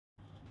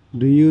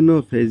Do you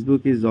know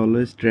Facebook is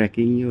always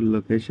tracking your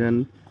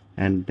location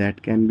and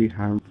that can be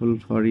harmful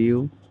for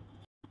you?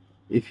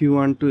 If you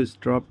want to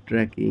stop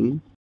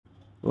tracking,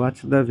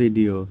 watch the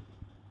video.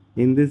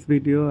 In this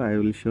video, I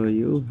will show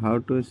you how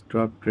to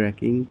stop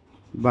tracking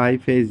by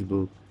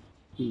Facebook.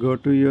 Go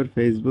to your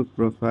Facebook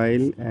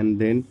profile and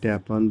then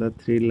tap on the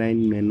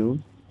three-line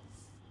menu.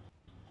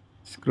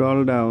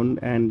 Scroll down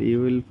and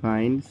you will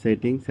find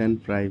Settings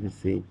and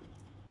Privacy.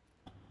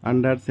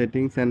 Under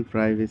Settings and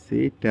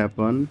Privacy, tap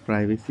on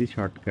Privacy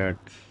shortcut.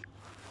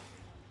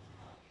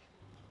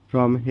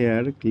 From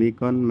here,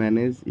 click on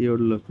Manage your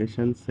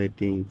location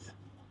settings.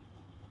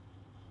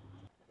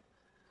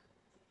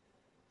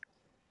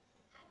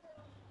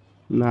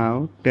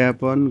 Now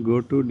tap on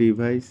Go to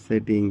Device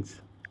Settings.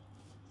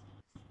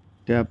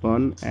 Tap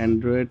on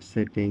Android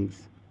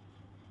Settings.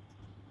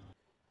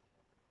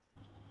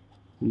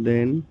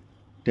 Then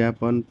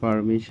tap on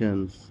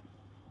Permissions.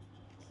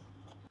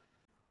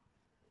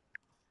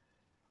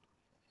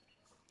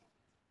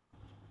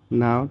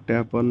 Now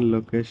tap on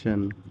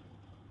Location.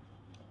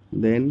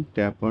 Then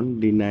tap on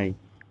Deny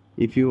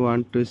if you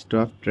want to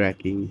stop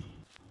tracking.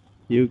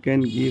 You can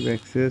give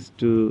access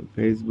to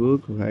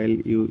Facebook while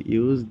you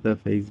use the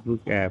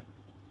Facebook app.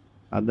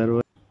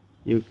 Otherwise,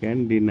 you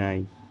can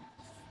deny.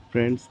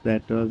 Friends,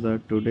 that was our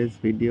today's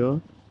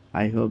video.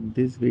 I hope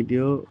this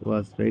video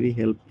was very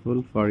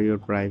helpful for your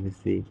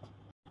privacy.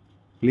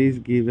 Please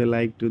give a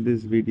like to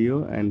this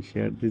video and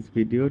share this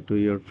video to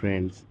your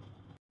friends.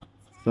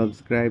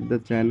 Subscribe the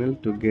channel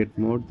to get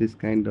more this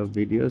kind of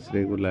videos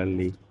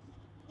regularly.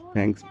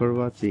 Thanks for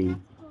watching.